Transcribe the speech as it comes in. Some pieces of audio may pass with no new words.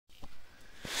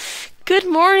Good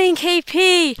morning,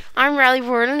 KP. I'm Riley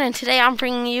Borden, and today I'm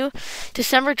bringing you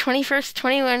December 21st,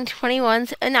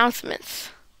 2021's announcements.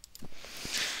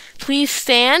 Please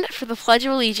stand for the Pledge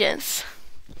of Allegiance.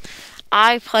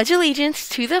 I pledge allegiance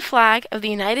to the flag of the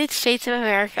United States of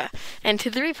America and to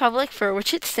the republic for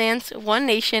which it stands, one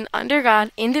nation, under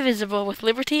God, indivisible, with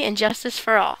liberty and justice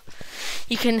for all.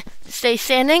 You can stay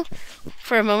standing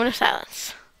for a moment of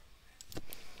silence.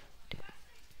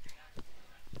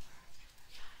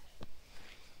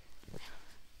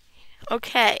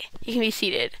 Okay, you can be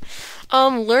seated.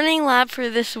 Learning lab for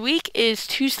this week is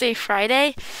Tuesday,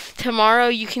 Friday. Tomorrow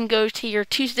you can go to your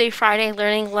Tuesday, Friday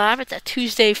learning lab. It's a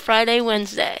Tuesday, Friday,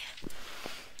 Wednesday.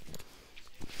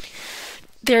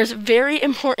 There's very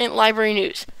important library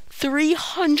news.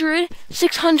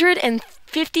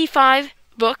 655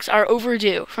 books are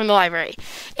overdue from the library,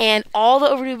 and all the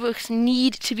overdue books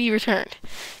need to be returned.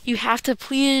 You have to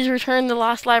please return the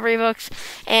lost library books,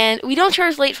 and we don't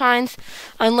charge late fines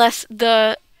unless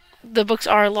the books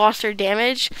are lost or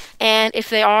damaged, and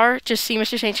if they are, just see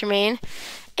Mr. St. Germain,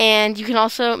 and you can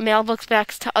also mail books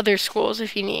back to other schools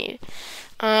if you need.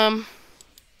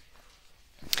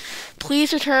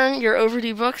 Please return your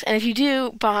overdue books, and if you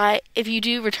do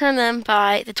return them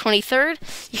by the 23rd,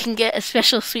 you can get a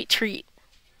special sweet treat.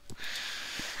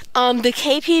 The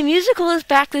KP musical is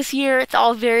back this year. It's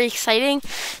all very exciting.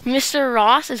 Mr.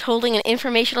 Ross is holding an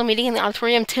informational meeting in the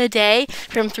auditorium today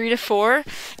from 3 to 4.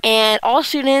 And all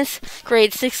students,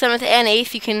 grades 6th, 7th, and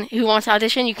 8th, who wants to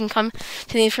audition, you can come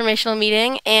to the informational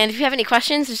meeting. And if you have any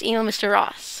questions, just email Mr.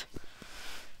 Ross.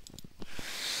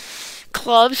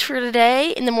 Clubs for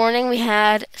today. In the morning, we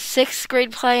had 6th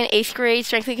grade play and 8th grade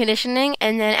strength and conditioning.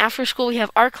 And then after school, we have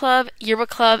art club, yearbook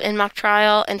club, and mock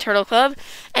trial and turtle club.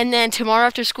 And then tomorrow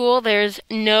after school, there's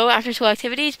no after school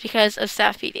activities because of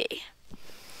staff PD.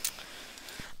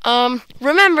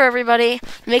 Remember, everybody,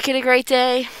 make it a great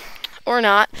day or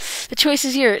not. The choice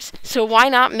is yours. So why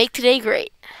not make today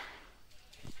great?